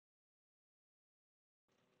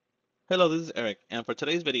Hello, this is Eric, and for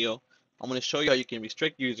today's video, I'm going to show you how you can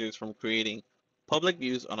restrict users from creating public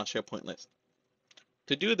views on a SharePoint list.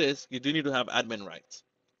 To do this, you do need to have admin rights.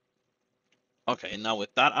 Okay, now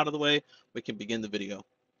with that out of the way, we can begin the video.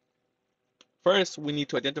 First, we need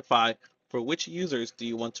to identify for which users do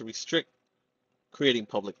you want to restrict creating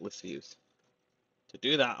public list views. To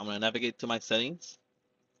do that, I'm going to navigate to my settings,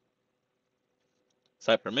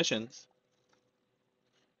 site permissions,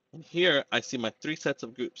 and here I see my three sets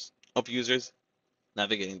of groups of users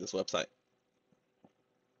navigating this website.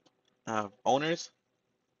 I have owners,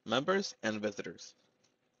 members, and visitors.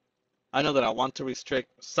 I know that I want to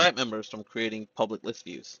restrict site members from creating public list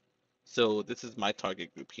views. So this is my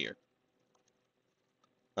target group here.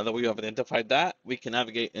 Now that we have identified that, we can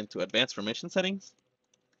navigate into advanced permission settings.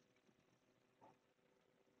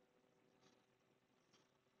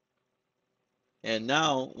 And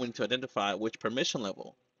now we need to identify which permission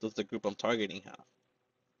level does the group I'm targeting have.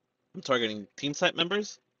 I'm targeting team site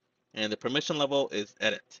members, and the permission level is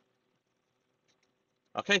edit.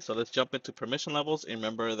 Okay, so let's jump into permission levels, and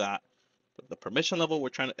remember that the permission level we're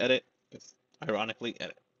trying to edit is ironically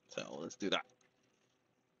edit. So let's do that.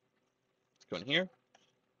 Let's go in here.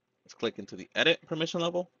 Let's click into the edit permission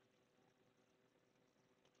level.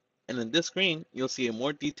 And in this screen, you'll see a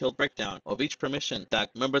more detailed breakdown of each permission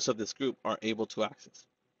that members of this group are able to access.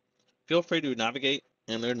 Feel free to navigate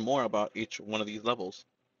and learn more about each one of these levels.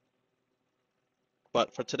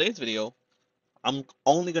 But for today's video, I'm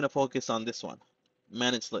only going to focus on this one,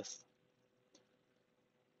 Manage Lists.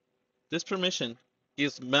 This permission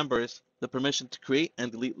gives members the permission to create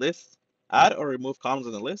and delete lists, add or remove columns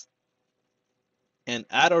in the list, and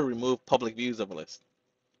add or remove public views of a list.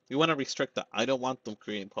 We want to restrict that. I don't want them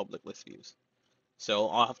creating public list views. So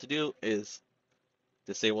all I have to do is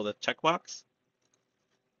disable the checkbox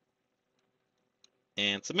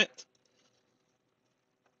and submit.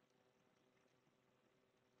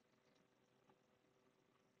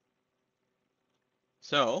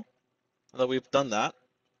 So now that we've done that,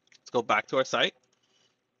 let's go back to our site.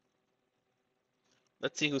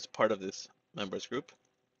 Let's see who's part of this members group.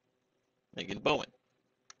 Megan Bowen.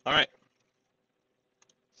 All right.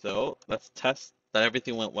 So let's test that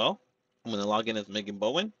everything went well. I'm going to log in as Megan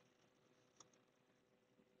Bowen.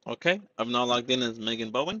 Okay, I've now logged in as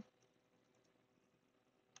Megan Bowen.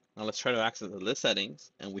 Now let's try to access the list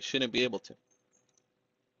settings, and we shouldn't be able to.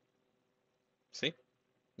 See?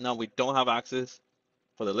 Now we don't have access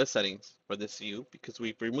for the list settings for this view because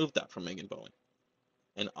we've removed that from Megan Bowen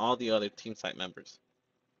and all the other team site members.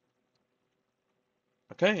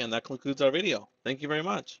 Okay, and that concludes our video. Thank you very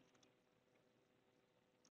much.